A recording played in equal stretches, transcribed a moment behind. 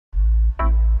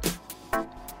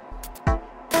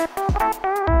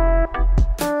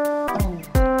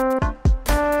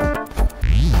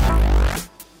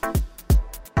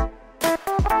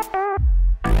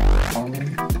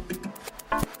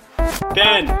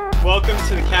Welcome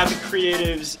to the Catholic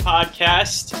Creatives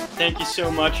podcast. Thank you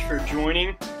so much for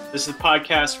joining. This is a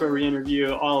podcast where we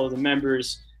interview all of the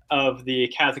members of the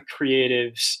Catholic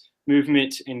Creatives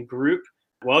movement and group.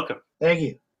 Welcome. Thank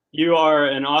you. You are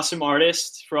an awesome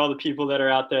artist. For all the people that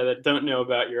are out there that don't know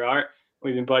about your art,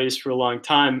 we've been buddies for a long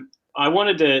time. I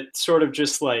wanted to sort of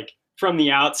just like from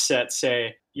the outset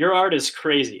say, your art is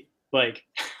crazy. Like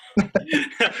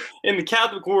in the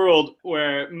Catholic world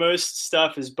where most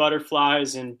stuff is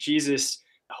butterflies and Jesus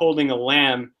holding a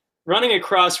lamb, running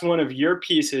across one of your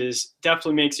pieces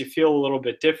definitely makes you feel a little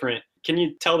bit different. Can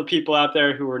you tell the people out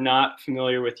there who are not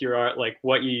familiar with your art, like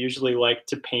what you usually like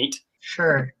to paint?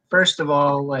 Sure. First of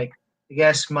all, I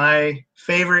guess my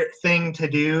favorite thing to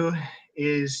do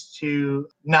is to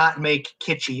not make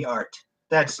kitschy art.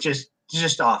 That's just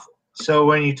awful. So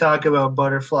when you talk about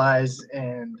butterflies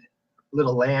and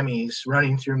little lammies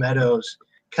running through meadows,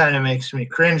 kind of makes me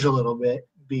cringe a little bit,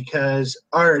 because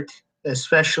art,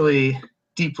 especially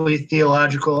deeply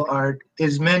theological art,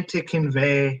 is meant to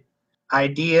convey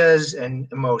ideas and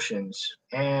emotions.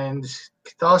 And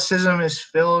Catholicism is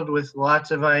filled with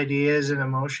lots of ideas and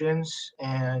emotions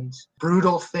and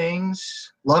brutal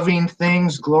things, loving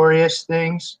things, glorious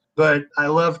things. But I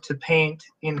love to paint,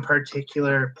 in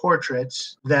particular,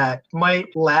 portraits that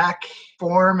might lack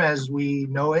form as we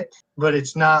know it, but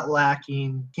it's not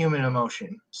lacking human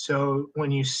emotion. So when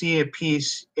you see a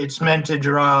piece, it's meant to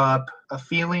draw up a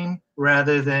feeling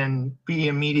rather than be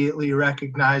immediately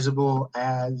recognizable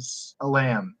as a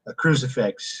lamb, a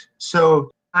crucifix.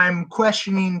 So I'm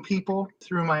questioning people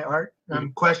through my art.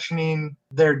 I'm questioning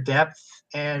their depth,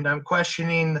 and I'm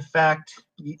questioning the fact,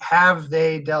 have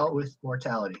they dealt with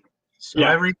mortality? So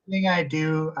Everything I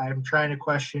do, I'm trying to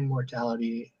question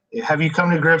mortality. Have you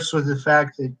come to grips with the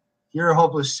fact that you're a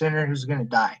hopeless sinner who's going to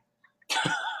die?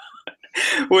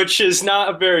 Which is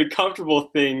not a very comfortable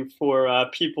thing for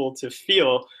people to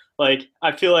feel. Like,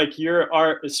 I feel like your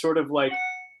art is sort of like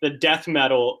the death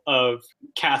metal of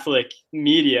Catholic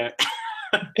media.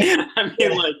 I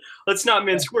mean, like, let's not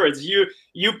mince words. You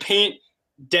paint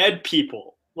dead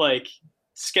people, like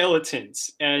skeletons,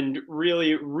 and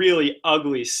really, really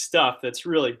ugly stuff that's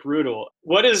really brutal.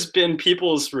 What has been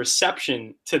people's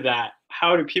reception to that?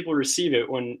 How do people receive it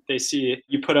when they see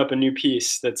you put up a new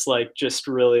piece that's like just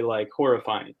really like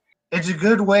horrifying? It's a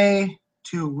good way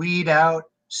to weed out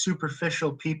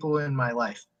superficial people in my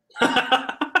life.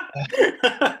 I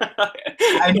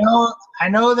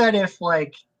know that if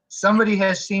somebody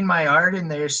has seen my art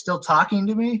and they're still talking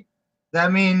to me,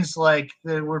 that means that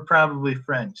we're probably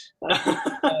friends.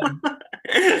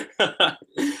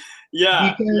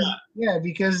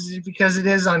 Because it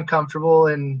is uncomfortable,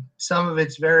 and some of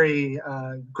it's very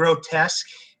grotesque,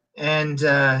 and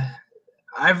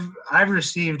I've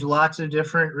received lots of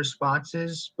different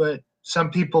responses, but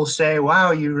some people say,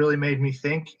 "Wow, you really made me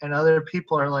think," and other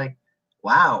people are like,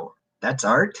 "Wow, that's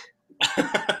art."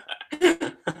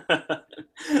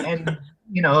 And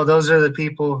those are the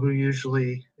people who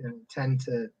usually tend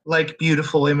to like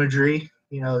beautiful imagery.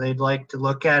 They'd like to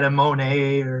look at a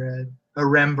Monet or a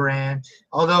Rembrandt,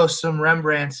 although some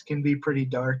Rembrandts can be pretty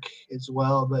dark as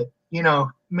well. But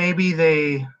maybe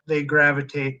they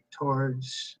gravitate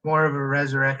towards more of a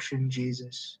resurrection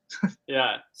Jesus.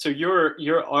 Yeah. So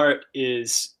your art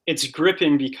it's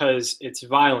gripping because it's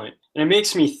violent, and it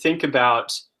makes me think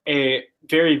about a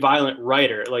very violent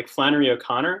writer like Flannery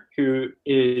O'Connor, who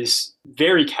is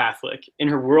very Catholic in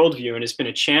her worldview and has been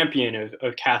a champion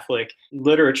of Catholic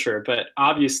literature. But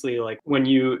obviously, like when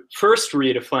you first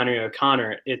read a Flannery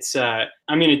O'Connor, it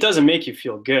doesn't make you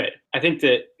feel good. I think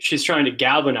that she's trying to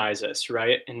galvanize us,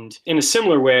 right? And in a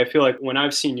similar way, I feel like when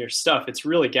I've seen your stuff, it's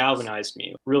really galvanized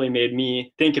me, really made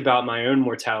me think about my own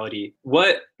mortality.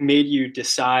 What made you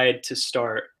decide to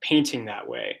start painting that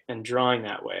way and drawing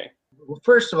that way? Well,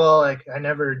 first of all, I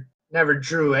never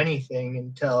drew anything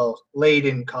until late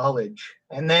in college.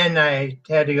 And then I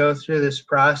had to go through this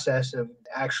process of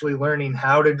actually learning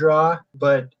how to draw.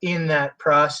 But in that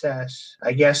process,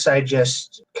 I guess I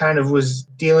just kind of was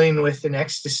dealing with an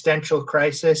existential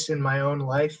crisis in my own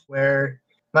life, where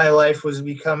my life was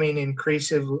becoming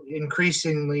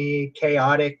increasingly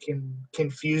chaotic and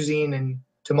confusing and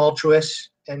tumultuous.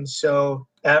 And so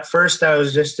at first I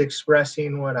was just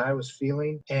expressing what I was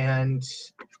feeling. And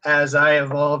as I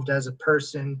evolved as a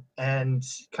person and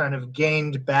kind of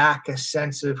gained back a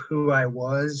sense of who I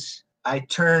was, I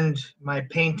turned my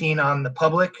painting on the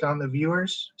public, on the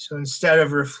viewers. So instead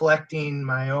of reflecting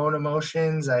my own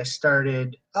emotions, I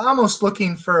started almost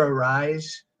looking for a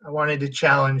rise. I wanted to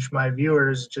challenge my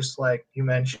viewers, just like you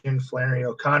mentioned Flannery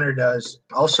O'Connor does.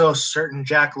 Also, certain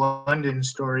Jack London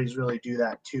stories really do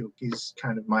that too. He's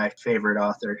kind of my favorite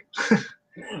author.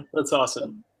 That's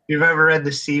awesome. If you've ever read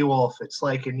The Sea Wolf, it's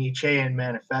like a Nietzschean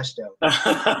manifesto.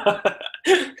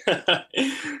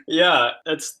 Yeah,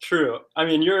 that's true. I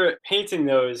mean, your painting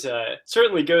those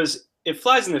certainly goes. It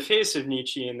flies in the face of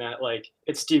Nietzsche in that, like,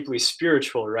 it's deeply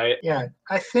spiritual, right? Yeah,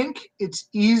 I think it's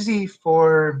easy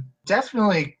for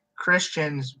definitely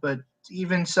Christians, but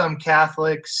even some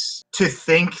Catholics to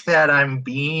think that I'm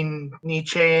being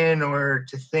Nietzschean or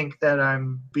to think that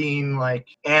I'm being like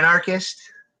anarchist,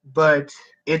 but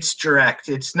it's direct.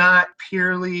 It's not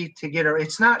purely to get,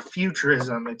 it's not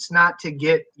futurism. It's not to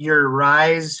get your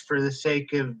rise for the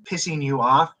sake of pissing you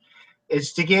off.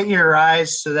 It's to get your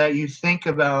rise so that you think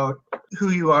about who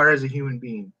you are as a human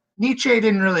being. Nietzsche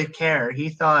didn't really care. He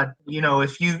thought,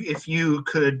 if you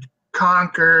could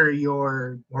conquer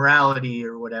your morality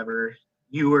or whatever,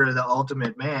 you were the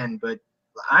ultimate man. But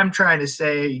I'm trying to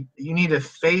say you need to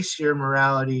face your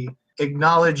morality,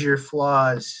 acknowledge your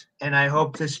flaws, and I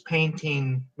hope this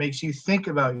painting makes you think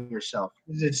about yourself.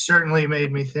 It certainly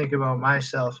made me think about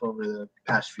myself over the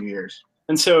past few years.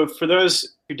 And so, for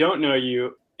those who don't know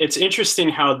you, it's interesting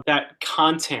how that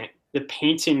content, the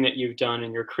painting that you've done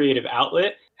and your creative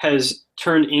outlet, has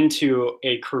turned into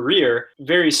a career,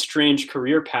 very strange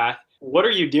career path. What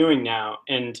are you doing now,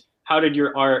 and how did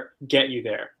your art get you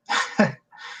there?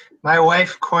 My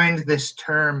wife coined this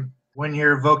term, when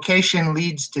your vocation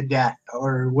leads to death,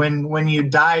 or when you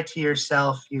die to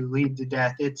yourself, you lead to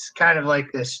death. It's kind of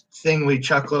like this thing we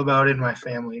chuckle about in my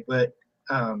family, but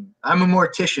I'm a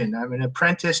mortician. I'm an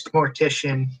apprenticed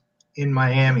mortician in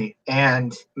Miami.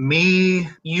 And me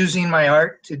using my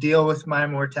art to deal with my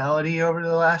mortality over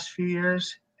the last few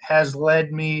years has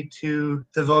led me to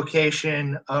the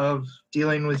vocation of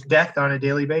dealing with death on a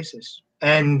daily basis.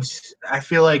 And I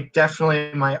feel like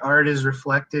definitely my art is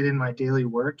reflected in my daily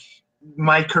work.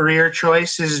 My career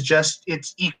choice is just,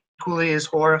 it's equally as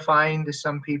horrifying to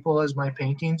some people as my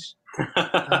paintings.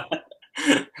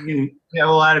 You have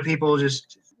a lot of people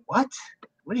just, what?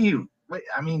 What are you, what,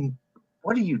 I mean,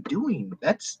 what are you doing?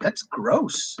 That's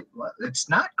gross. It's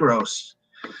not gross.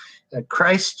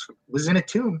 Christ was in a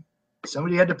tomb.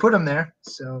 Somebody had to put him there.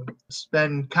 So it's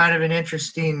been kind of an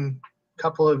interesting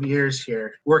couple of years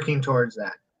here working towards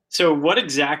that. So, what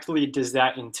exactly does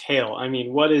that entail? I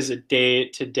mean, what does a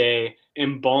day-to-day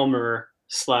embalmer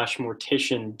slash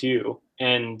mortician do?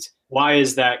 And why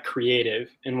is that creative?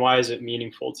 And why is it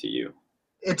meaningful to you?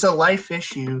 It's a life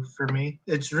issue for me.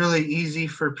 It's really easy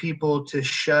for people to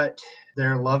shut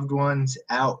their loved ones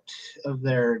out of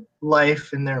their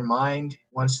life and their mind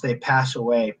once they pass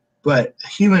away. But a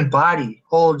human body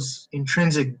holds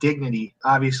intrinsic dignity.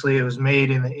 Obviously, it was made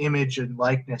in the image and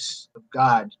likeness of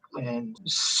God. And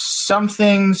some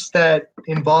things that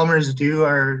embalmers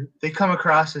do they come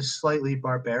across as slightly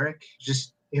barbaric,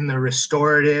 just in the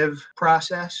restorative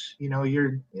process.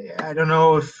 I don't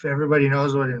know if everybody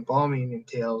knows what embalming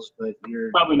entails, but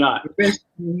Probably not.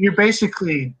 you're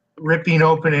basically ripping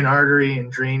open an artery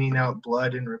and draining out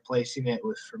blood and replacing it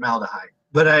with formaldehyde.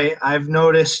 But I've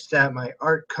noticed that my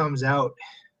art comes out,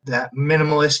 that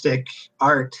minimalistic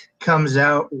art comes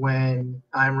out when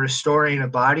I'm restoring a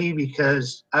body,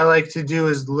 because I like to do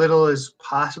as little as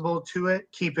possible to it,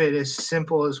 keep it as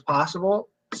simple as possible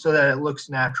so that it looks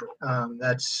natural.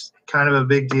 That's kind of a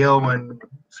big deal when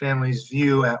families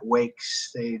view at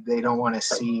wakes. They don't want to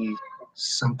see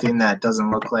something that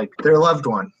doesn't look like their loved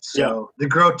one. So the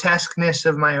grotesqueness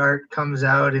of my art comes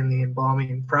out in the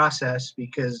embalming process,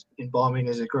 because embalming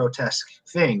is a grotesque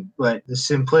thing, but the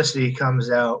simplicity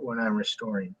comes out when I'm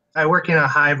restoring. I work in a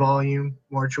high volume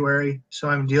mortuary, so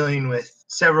I'm dealing with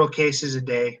several cases a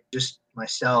day, just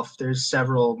myself. There's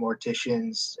several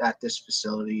morticians at this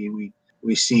facility.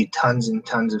 We see tons and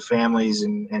tons of families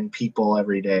and people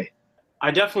every day. I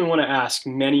definitely want to ask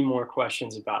many more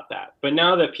questions about that. But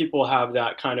now that people have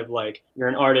that kind of, like, you're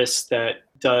an artist that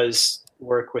does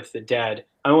work with the dead,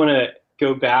 I want to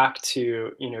go back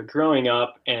to, growing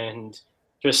up and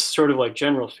just sort of like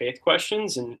general faith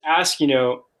questions and ask,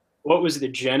 what was the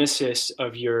genesis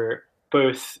of your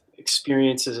both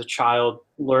experience as a child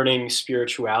learning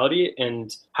spirituality,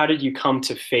 and how did you come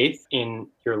to faith in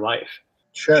your life?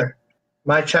 Sure.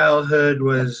 My childhood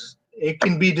it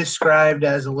can be described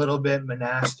as a little bit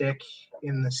monastic,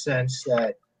 in the sense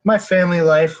that my family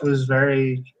life was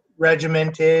very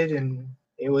regimented, and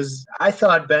it was, I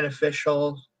thought,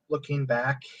 beneficial looking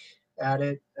back at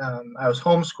it. I was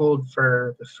homeschooled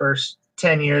for the first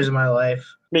 10 years of my life.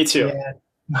 Me too.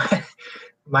 Yeah.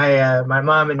 My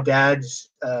mom and dad's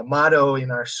motto in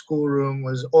our schoolroom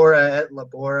was Ora et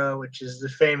Labora, which is the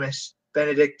famous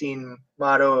Benedictine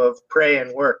motto of pray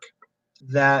and work.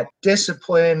 That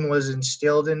discipline was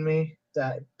instilled in me,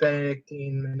 that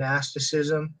Benedictine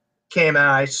monasticism. came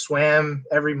out, I swam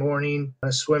every morning on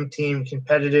a swim team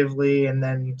competitively and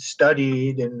then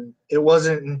studied. And it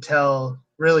wasn't until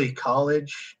really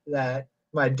college that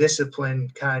my discipline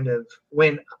kind of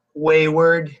went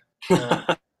wayward. Um,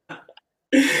 I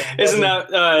Isn't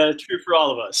wasn't, that true for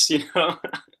all of us, you know?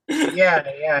 yeah,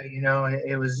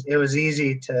 it was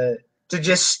easy to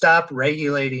just stop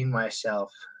regulating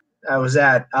myself. I was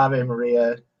at Ave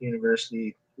Maria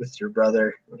University with your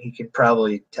brother. He could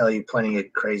probably tell you plenty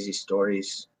of crazy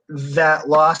stories. That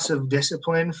loss of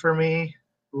discipline for me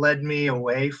led me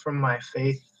away from my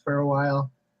faith for a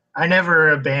while. I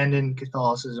never abandoned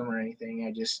Catholicism or anything.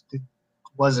 I just I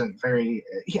wasn't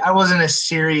a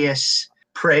serious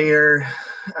prayer.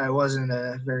 I wasn't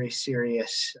a very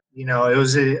serious,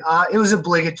 it was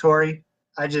obligatory.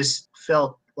 I just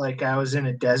felt like I was in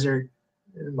a desert.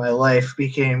 My life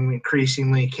became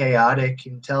increasingly chaotic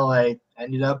until I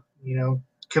ended up,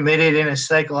 committed in a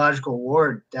psychological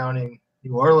ward down in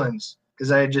New Orleans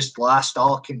because I had just lost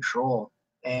all control.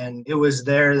 And it was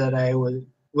there that I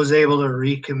was able to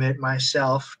recommit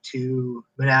myself to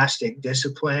monastic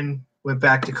discipline. Went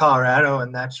back to Colorado,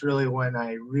 and that's really when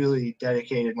I really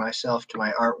dedicated myself to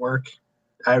my artwork.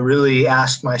 I really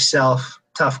asked myself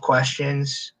tough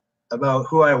questions about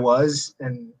who I was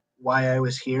and why I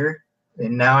was here.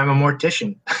 And now I'm a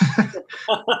mortician.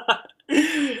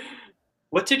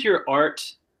 What did your art,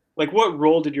 like, what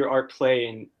role did your art play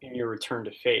in your return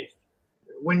to faith?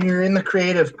 When you're in the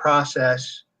creative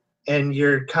process and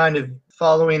you're kind of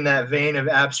following that vein of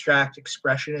abstract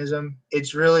expressionism,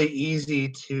 it's really easy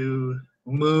to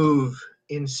move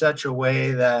in such a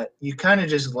way that you kind of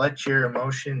just let your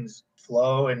emotions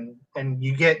flow, and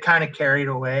you get kind of carried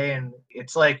away, and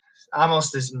it's like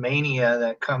almost this mania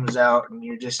that comes out, and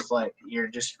you're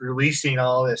just releasing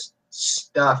all this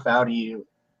stuff out of you.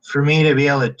 For me to be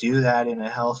able to do that in a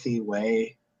healthy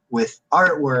way with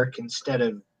artwork instead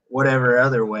of whatever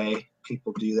other way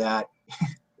people do that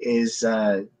is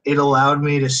it allowed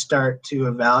me to start to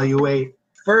evaluate.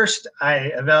 First,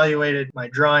 I evaluated my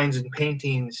drawings and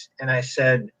paintings, and I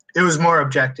said it was more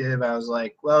objective. I was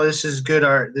like, well, this is good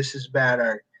art, this is bad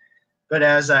art. But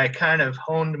as I kind of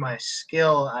honed my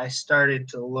skill, I started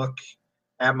to look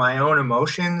at my own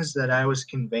emotions that I was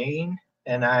conveying,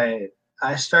 and I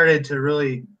started to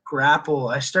really grapple.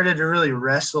 I started to really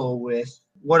wrestle with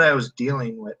what I was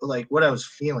dealing with, like what I was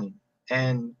feeling.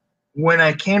 And when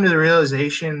I came to the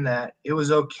realization that it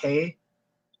was okay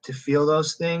to feel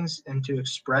those things and to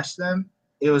express them,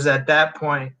 it was at that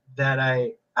point that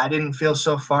I didn't feel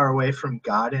so far away from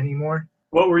God anymore.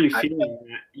 What were you I feeling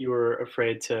that you were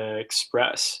afraid to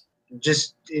express?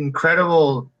 just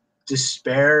incredible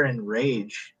despair and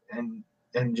rage, and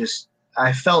just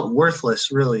I felt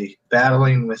worthless, really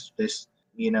battling with this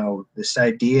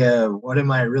idea of what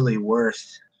am I really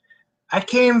worth. I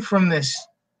came from this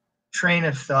train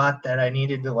of thought that I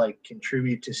needed to like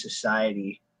contribute to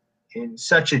society in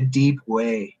such a deep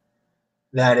way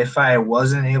that if I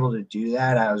wasn't able to do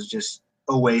that, I was just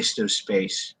a waste of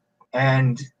space.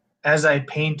 And as I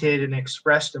painted and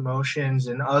expressed emotions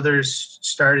and others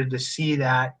started to see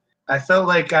that, I felt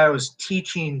like I was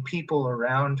teaching people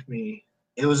around me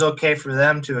it was okay for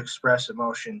them to express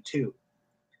emotion too.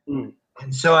 Mm.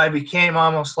 And so I became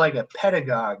almost like a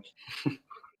pedagogue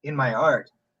in my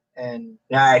art. And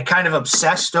I kind of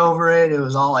obsessed over it. It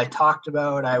was all I talked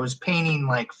about. I was painting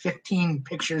like 15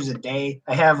 pictures a day.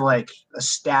 I have like a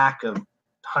stack of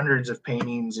hundreds of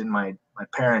paintings in my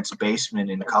parents'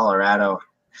 basement in Colorado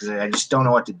because I just don't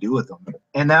know what to do with them.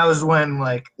 And that was when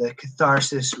like the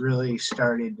catharsis really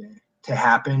started to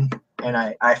happen. And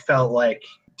I felt like,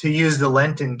 to use the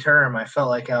Lenten term, I felt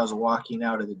like I was walking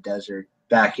out of the desert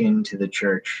back into the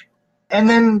church. And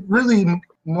then really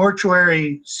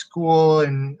mortuary school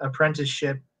and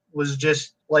apprenticeship was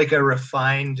just like a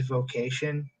refined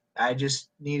vocation. I just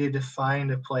needed to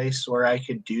find a place where I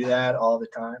could do that all the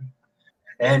time.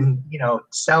 And,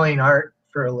 selling art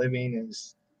for a living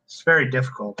it's very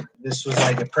difficult. This was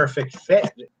like a perfect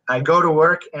fit. I go to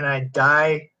work and I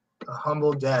die a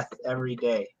humble death every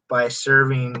day by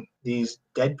serving these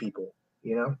dead people,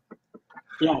 you know?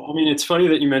 Yeah, I mean, it's funny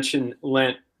that you mentioned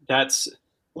Lent. That's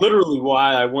literally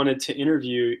why I wanted to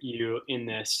interview you in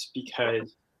this,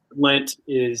 because Lent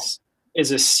is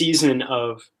a season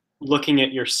of looking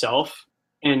at yourself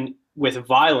and with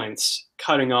violence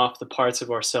cutting off the parts of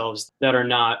ourselves that are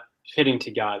not fitting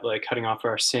to God, like cutting off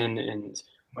our sin and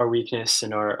our weakness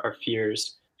and our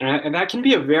fears. And that can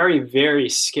be a very, very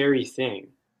scary thing.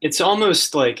 It's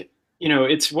almost like,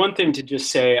 it's one thing to just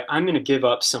say, I'm going to give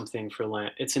up something for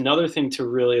Lent. It's another thing to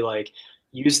really like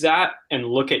use that and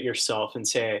look at yourself and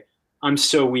say, I'm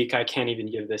so weak, I can't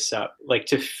even give this up. Like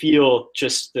to feel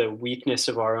just the weakness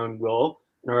of our own will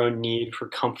and our own need for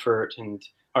comfort and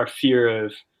our fear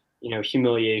of,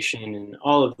 humiliation and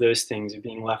all of those things of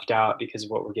being left out because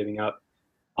of what we're giving up.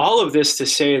 All of this to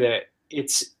say that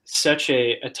it's such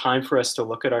a time for us to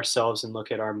look at ourselves and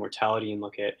look at our mortality and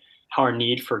look at our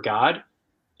need for God.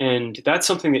 And that's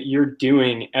something that you're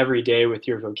doing every day with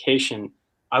your vocation.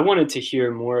 I wanted to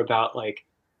hear more about like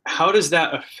how does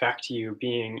that affect you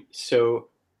being so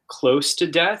close to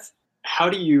death? How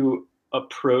do you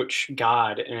approach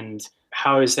God and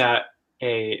how is that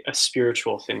a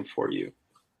spiritual thing for you?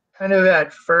 Kind of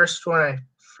at first, when I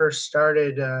first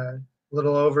started a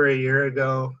little over a year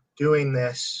ago doing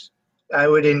this, I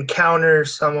would encounter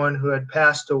someone who had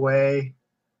passed away.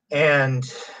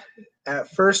 And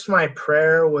at first, my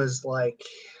prayer was like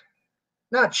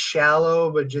not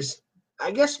shallow, but just, I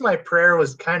guess my prayer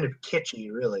was kind of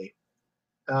kitschy, really.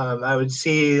 I would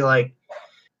see like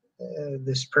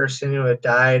this person who had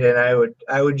died, and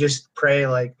I would just pray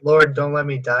like, Lord, don't let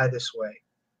me die this way.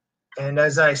 And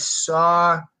as I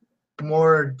saw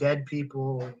more dead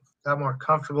people, got more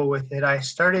comfortable with it, I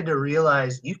started to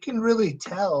realize you can really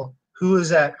tell who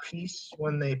was at peace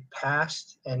when they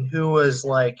passed and who was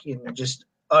like in just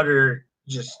utter,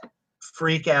 just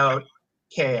freak out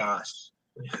chaos.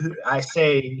 I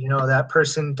say, that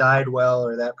person died well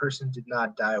or that person did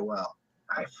not die well.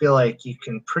 I feel like you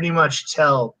can pretty much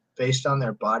tell based on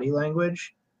their body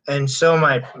language. And so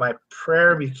my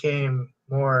prayer became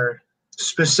more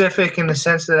specific in the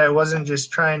sense that I wasn't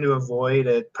just trying to avoid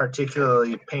a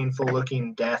particularly painful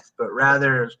looking death, but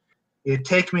rather you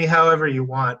take me however you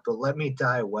want, but let me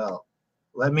die well.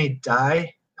 Let me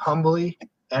die humbly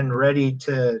and ready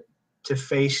to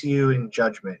face you in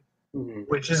judgment, Mhm.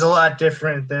 which is a lot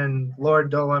different than, Lord,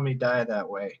 don't let me die that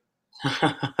way.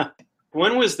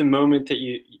 When was the moment that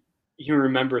you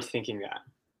remember thinking that?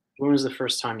 When was the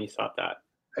first time you thought that?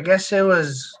 I guess it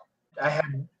was, I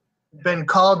had been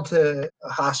called to a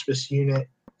hospice unit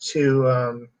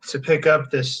to pick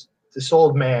up this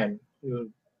old man who,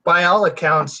 by all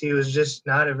accounts, he was just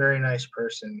not a very nice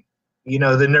person.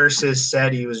 The nurses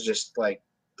said he was just like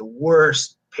the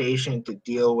worst patient to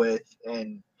deal with,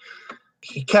 and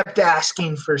he kept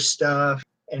asking for stuff.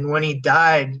 And when he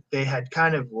died, they had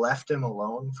kind of left him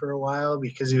alone for a while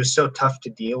because he was so tough to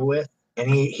deal with. And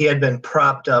he had been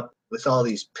propped up with all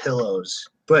these pillows.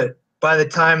 But by the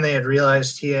time they had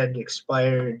realized he had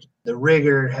expired, the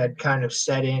rigor had kind of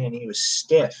set in and he was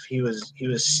stiff. He was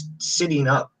sitting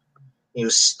up. He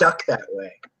was stuck that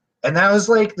way. And that was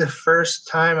like the first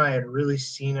time I had really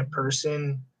seen a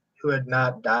person who had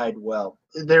not died well.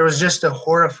 There was just a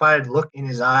horrified look in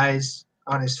his eyes,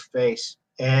 on his face.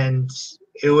 And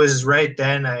it was right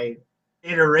then it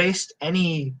erased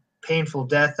any painful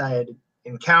death I had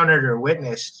encountered or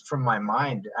witnessed from my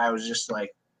mind. I was just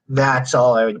like, that's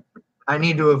all I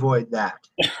need to avoid that.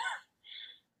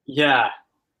 Yeah.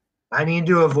 I need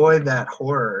to avoid that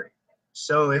horror.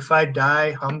 So if I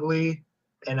die humbly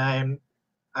and I'm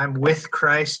with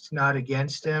Christ, not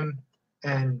against him,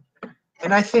 and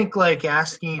I think like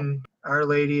asking Our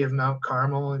Lady of Mount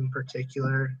Carmel in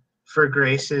particular for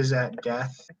graces at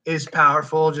death is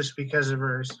powerful just because of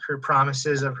her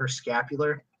promises of her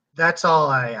scapular. That's all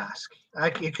I ask.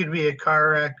 It could be a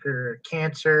car wreck or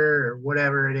cancer or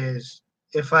whatever it is.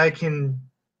 If I can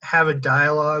have a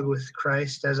dialogue with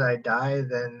Christ as I die,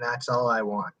 then that's all I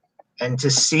want. And to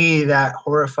see that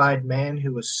horrified man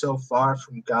who was so far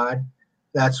from God,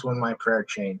 that's when my prayer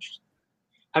changed.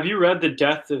 Have you read The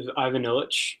Death of Ivan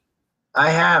Illich? I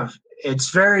have.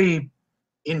 It's very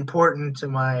important to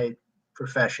my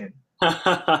profession.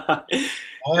 I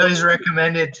always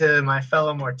recommend it to my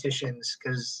fellow morticians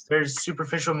because there's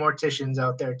superficial morticians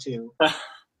out there too.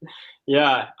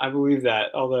 Yeah, I believe that,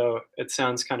 although it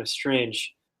sounds kind of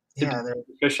strange to be Yeah,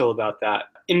 superficial about that.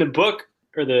 In the book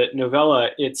or the novella,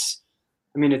 it's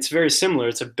very similar.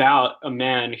 It's about a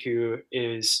man who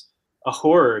is a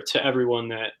horror to everyone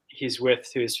that he's with,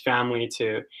 to his family,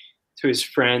 to his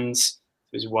friends,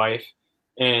 to his wife,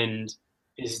 and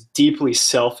is deeply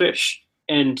selfish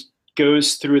and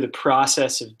goes through the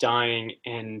process of dying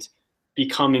and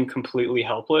becoming completely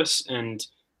helpless. And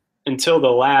until the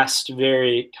last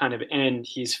very kind of end,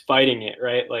 he's fighting it,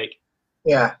 right? Like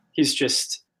yeah,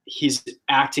 he's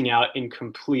acting out in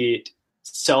complete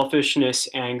selfishness,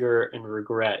 anger, and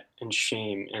regret and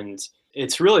shame. And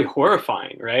it's really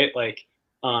horrifying, right? Like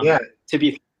yeah, to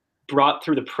be brought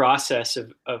through the process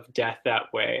of death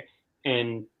that way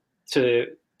and to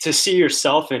see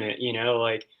yourself in it,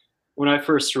 like when I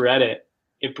first read it,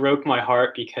 it broke my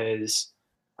heart because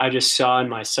I just saw in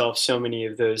myself so many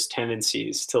of those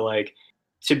tendencies to like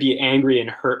to be angry and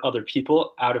hurt other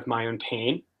people out of my own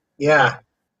pain, Yeah.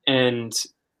 and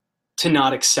to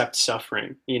not accept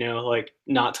suffering, like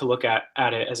not to look at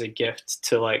it as a gift,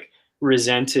 to like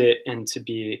resent it and to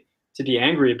be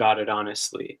angry about it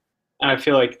honestly. And I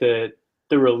feel like the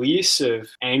release of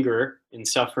anger and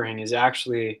suffering is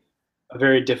actually a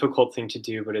very difficult thing to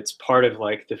do, but it's part of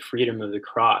like the freedom of the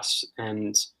cross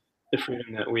and the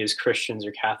freedom that we as Christians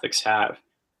or Catholics have.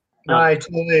 No, I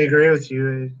totally agree with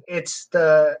you. It's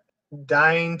the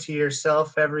dying to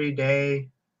yourself every day.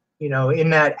 In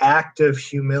that act of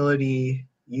humility,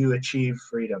 you achieve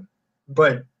freedom.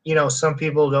 But, some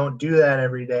people don't do that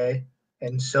every day.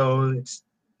 And so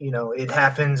it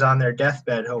happens on their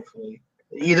deathbed, hopefully.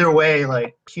 Either way,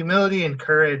 like humility and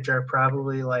courage are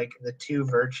probably like the two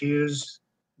virtues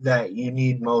that you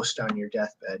need most on your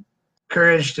deathbed.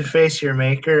 Courage to face your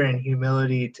maker and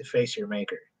humility to face your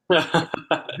maker.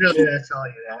 Really, that's all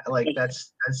you have. Like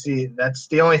that's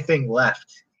the only thing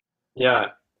left. Yeah.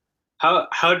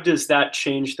 How does that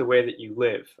change the way that you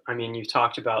live? I mean, you've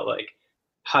talked about like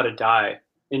how to die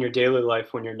in your daily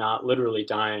life when you're not literally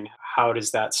dying. How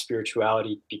does that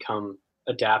spirituality become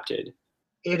adapted?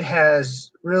 It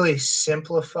has really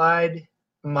simplified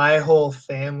my whole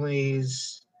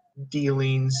family's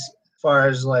dealings as far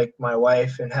as like my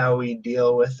wife and how we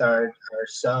deal with our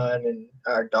son and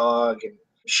our dog. And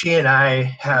she and I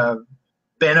have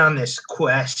been on this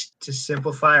quest to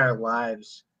simplify our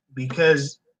lives,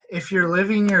 because if you're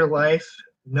living your life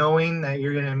knowing that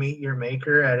you're going to meet your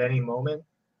maker at any moment,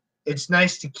 it's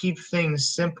nice to keep things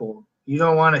simple. You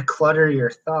don't want to clutter your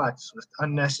thoughts with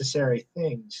unnecessary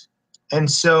things. And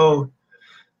so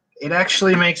it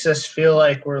actually makes us feel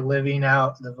like we're living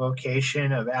out the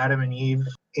vocation of Adam and Eve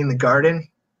in the garden.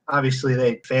 Obviously,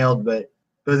 they failed, but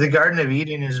the Garden of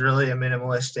Eden is really a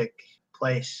minimalistic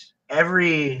place.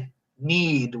 Every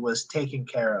need was taken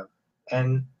care of.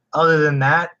 And other than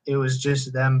that, it was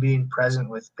just them being present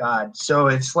with God. So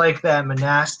it's like that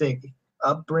monastic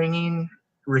upbringing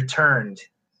returned.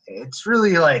 It's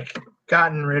really like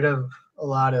gotten rid of a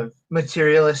lot of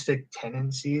materialistic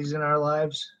tendencies in our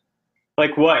lives.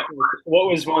 Like what?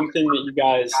 What was one thing that you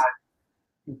guys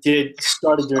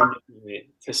started doing differently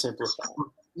to simplify?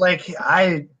 Like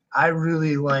I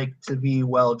really like to be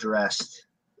well dressed.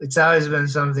 It's always been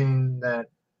something that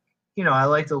I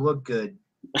like to look good,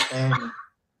 and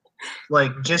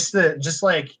like just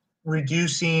like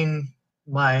reducing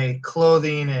my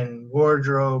clothing and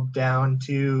wardrobe down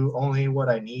to only what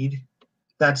I need.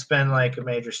 That's been like a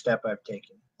major step I've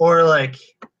taken. Or like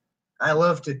I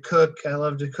love to cook. I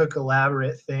love to cook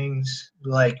elaborate things,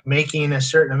 like making a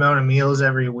certain amount of meals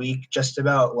every week, just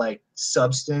about like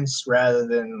substance rather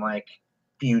than like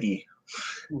beauty.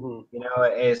 Mm-hmm.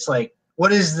 It's like,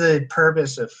 what is the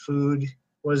purpose of food?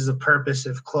 What is the purpose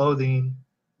of clothing?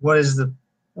 What's the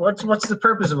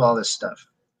purpose of all this stuff?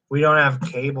 We don't have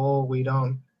cable. We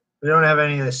don't have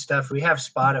any of this stuff. We have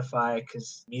Spotify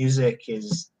because music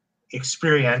is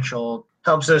experiential,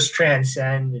 helps us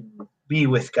transcend and be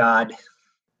with God.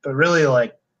 But really,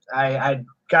 like, I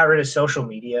got rid of social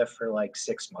media for like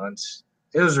 6 months.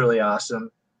 It was really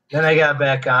awesome. Then I got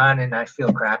back on and I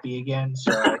feel crappy again.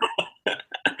 So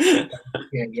I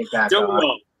can't get back Don't we on.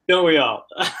 all? Don't we all?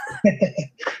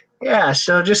 Yeah.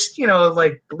 So just,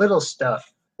 like little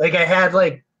stuff. Like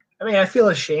I feel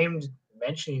ashamed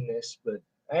mentioning this, but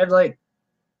I had like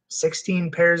 16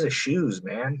 pairs of shoes,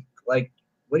 man. Like,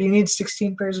 what do you need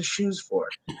 16 pairs of shoes for?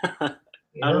 I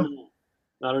You know, don't know.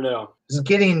 I don't know. it's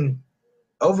getting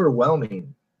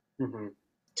overwhelming. Mm-hmm.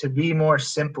 To be more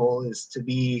simple is to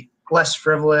be less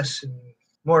frivolous and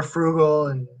more frugal,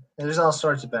 and there's all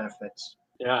sorts of benefits.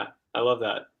 Yeah, I love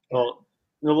that. Well,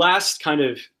 the last kind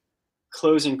of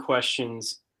closing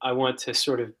questions I want to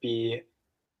sort of be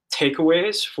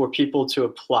takeaways for people to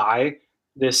apply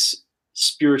this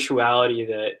spirituality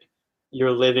that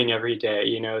you're living every day,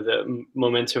 the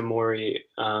memento mori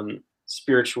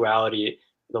spirituality,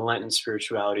 the Lenten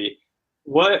spirituality.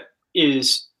 What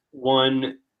is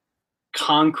one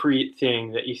concrete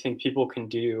thing that you think people can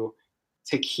do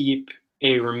to keep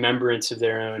a remembrance of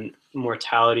their own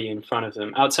mortality in front of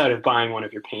them outside of buying one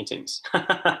of your paintings?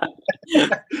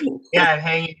 Yeah, and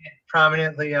hanging it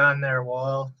prominently on their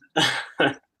wall,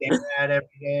 stare at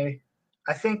every day.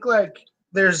 I think like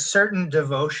there's certain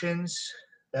devotions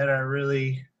that are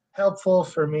really helpful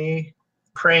for me.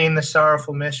 Praying the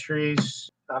sorrowful mysteries.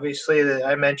 Obviously,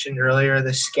 I mentioned earlier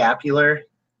the scapular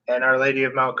and Our Lady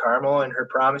of Mount Carmel and her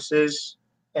promises.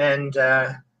 And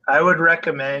I would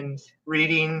recommend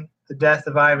reading The Death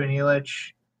of Ivan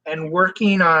Illich and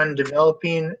working on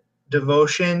developing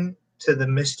devotion to the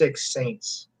mystic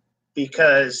saints,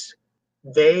 because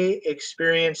they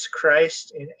experience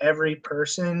Christ in every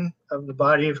person of the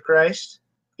body of Christ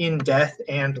in death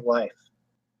and life.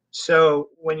 So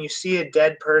when you see a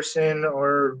dead person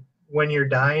or when you're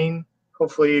dying,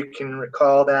 hopefully you can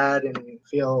recall that and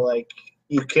feel like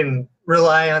you can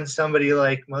rely on somebody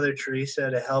like Mother Teresa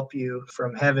to help you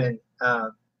from heaven.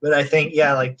 But I think,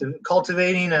 yeah, like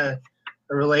cultivating a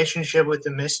relationship with the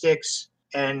mystics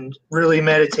and really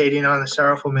meditating on the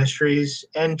sorrowful mysteries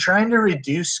and trying to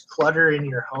reduce clutter in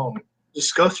your home.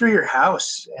 Just go through your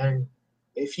house, and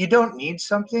if you don't need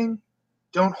something,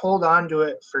 don't hold on to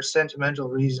it for sentimental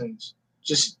reasons.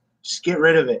 Just get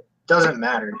rid of it. Doesn't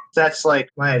matter. That's like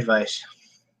my advice.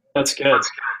 That's good.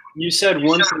 You said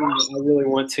one thing that I really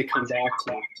want to come back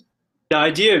to. The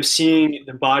idea of seeing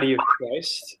the body of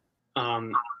Christ,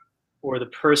 um, or the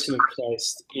person of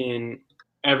Christ in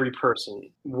every person.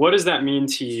 What does that mean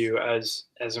to you as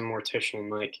a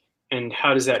mortician? Like, and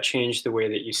how does that change the way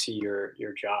that you see your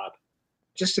job?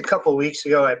 Just a couple weeks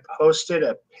ago, I posted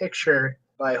a picture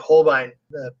by Holbein,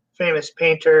 the famous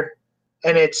painter,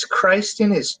 and it's Christ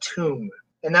in his tomb.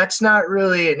 And that's not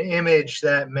really an image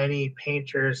that many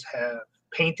painters have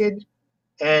painted.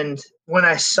 And when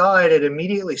I saw it, it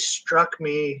immediately struck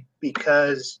me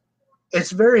because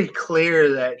it's very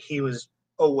clear that he was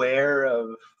aware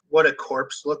of what a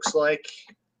corpse looks like.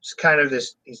 It's kind of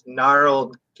these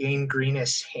gnarled,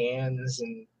 gangrenous hands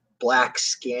and black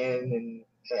skin,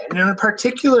 and in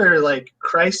particular, like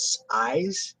Christ's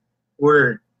eyes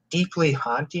were deeply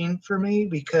haunting for me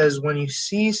because when you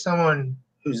see someone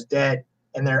who's dead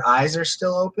and their eyes are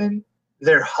still open,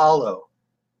 they're hollow.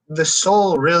 The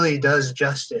soul really does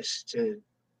justice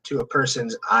to a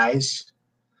person's eyes.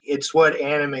 It's what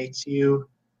animates you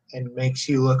and makes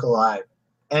you look alive.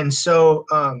 And so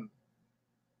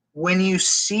when you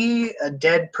see a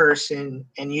dead person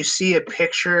and you see a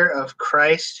picture of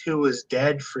Christ who was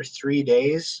dead for 3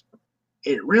 days,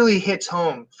 it really hits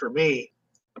home for me.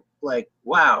 Like,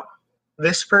 wow,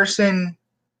 this person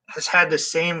has had the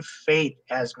same fate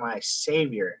as my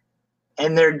Savior.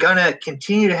 And they're going to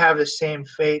continue to have the same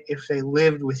fate if they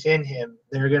lived within him.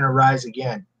 They're going to rise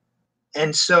again.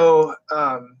 And so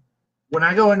when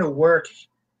I go into work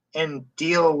and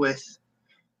deal with,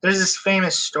 there's this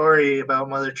famous story about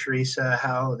Mother Teresa,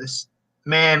 how this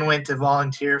man went to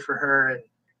volunteer for her, and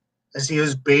as he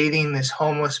was bathing this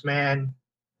homeless man,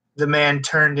 the man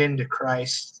turned into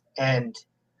Christ, and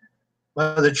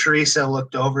Mother Teresa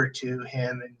looked over to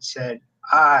him and said,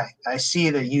 I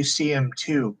see that you see him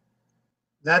too.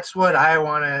 That's what I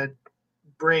want to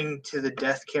bring to the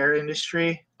death care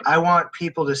industry. I want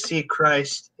people to see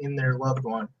Christ in their loved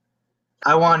one.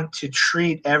 I want to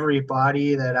treat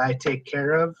everybody that I take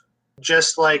care of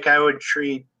just like I would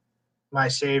treat my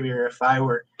Savior if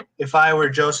I were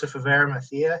Joseph of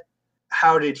Arimathea.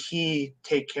 How did he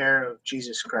take care of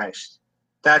Jesus Christ?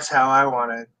 That's how I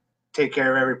want to take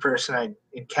care of every person I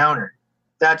encounter.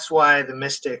 That's why the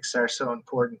mystics are so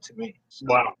important to me. So,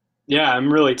 wow. Yeah,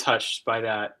 I'm really touched by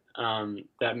that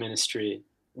that ministry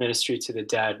to the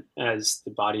dead as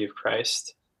the body of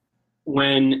Christ.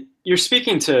 When you're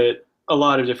speaking to a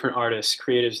lot of different artists,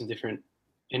 creatives in different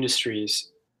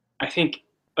industries, I think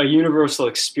a universal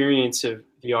experience of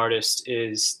the artist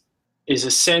is a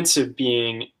sense of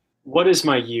being, what is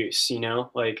my use, you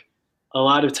know? Like, a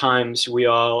lot of times we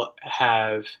all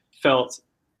have felt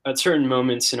at certain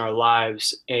moments in our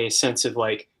lives a sense of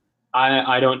like,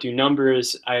 I don't do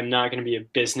numbers. I'm not going to be a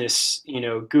business,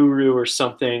 guru or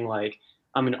something. Like,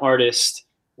 I'm an artist.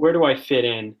 Where do I fit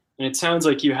in? And it sounds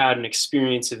like you had an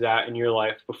experience of that in your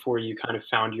life before you kind of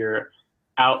found your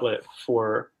outlet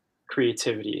for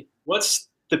creativity. What's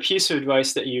the piece of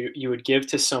advice that you would give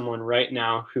to someone right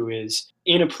now who is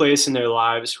in a place in their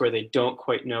lives where they don't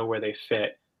quite know where they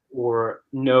fit or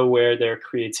know where their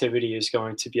creativity is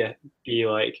going to be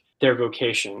like their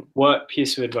vocation? What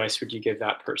piece of advice would you give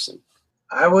that person?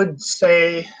 I would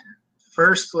say,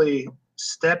 firstly,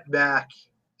 step back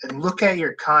and look at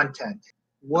your content.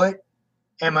 What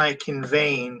am I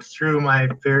conveying through my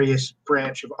various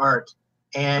branch of art?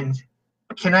 And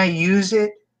can I use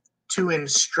it to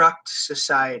instruct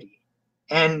society?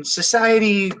 And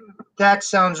society, that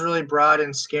sounds really broad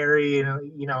and scary.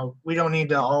 We don't need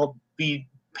to all be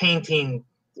painting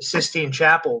the Sistine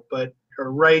Chapel,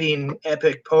 or writing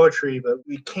epic poetry, but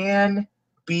we can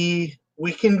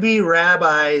be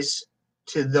rabbis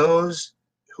to those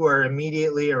who are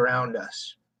immediately around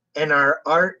us. And our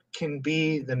art can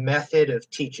be the method of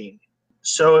teaching.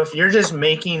 So if you're just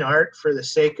making art for the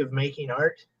sake of making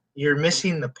art, you're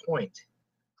missing the point.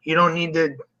 You don't need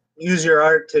to use your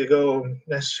art to go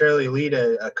necessarily lead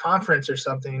a conference or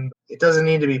something. It doesn't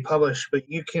need to be published, but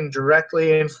you can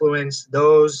directly influence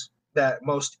those that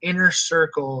most inner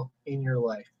circle in your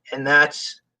life. And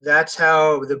that's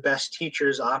how the best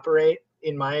teachers operate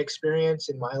in my experience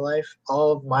in my life.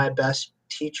 All of my best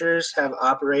teachers have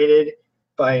operated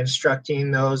by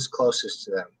instructing those closest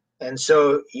to them. And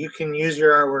so you can use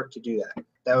your artwork to do that.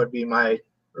 That would be my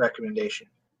recommendation.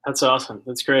 That's awesome.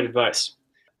 That's great advice.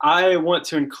 I want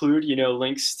to include,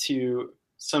 links to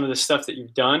some of the stuff that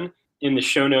you've done in the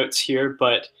show notes here,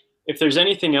 but if there's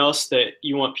anything else that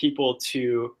you want people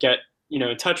to get,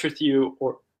 in touch with you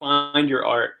or find your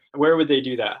art, where would they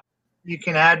do that? You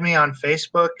can add me on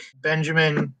Facebook,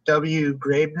 Benjamin W.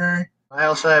 Grabner. I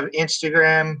also have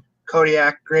Instagram,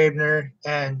 Kodiak Grabner,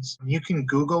 and you can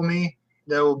Google me.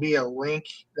 There will be a link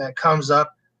that comes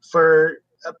up for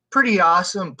a pretty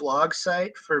awesome blog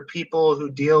site for people who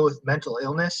deal with mental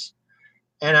illness.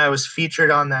 And I was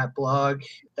featured on that blog.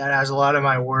 That has a lot of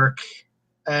my work.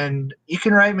 And you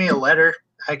can write me a letter.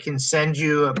 I can send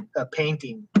you a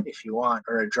painting if you want,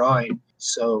 or a drawing.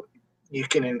 So you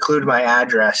can include my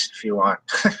address if you want.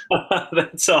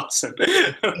 That's awesome.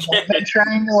 Okay. I've been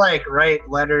trying to write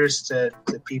letters to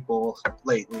people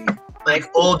lately, like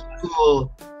old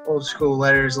school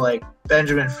letters, like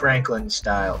Benjamin Franklin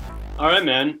style. All right,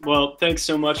 man. Well, thanks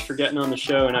so much for getting on the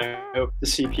show, and I hope to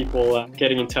see people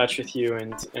getting in touch with you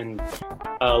and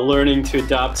learning to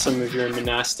adopt some of your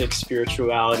monastic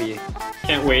spirituality.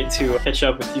 Can't wait to catch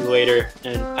up with you later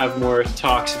and have more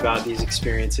talks about these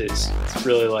experiences. It's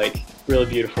really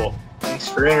beautiful. Thanks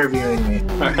for interviewing me.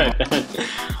 All right, man.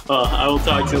 Well, I will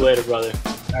talk to you later, brother.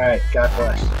 All right. God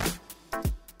bless.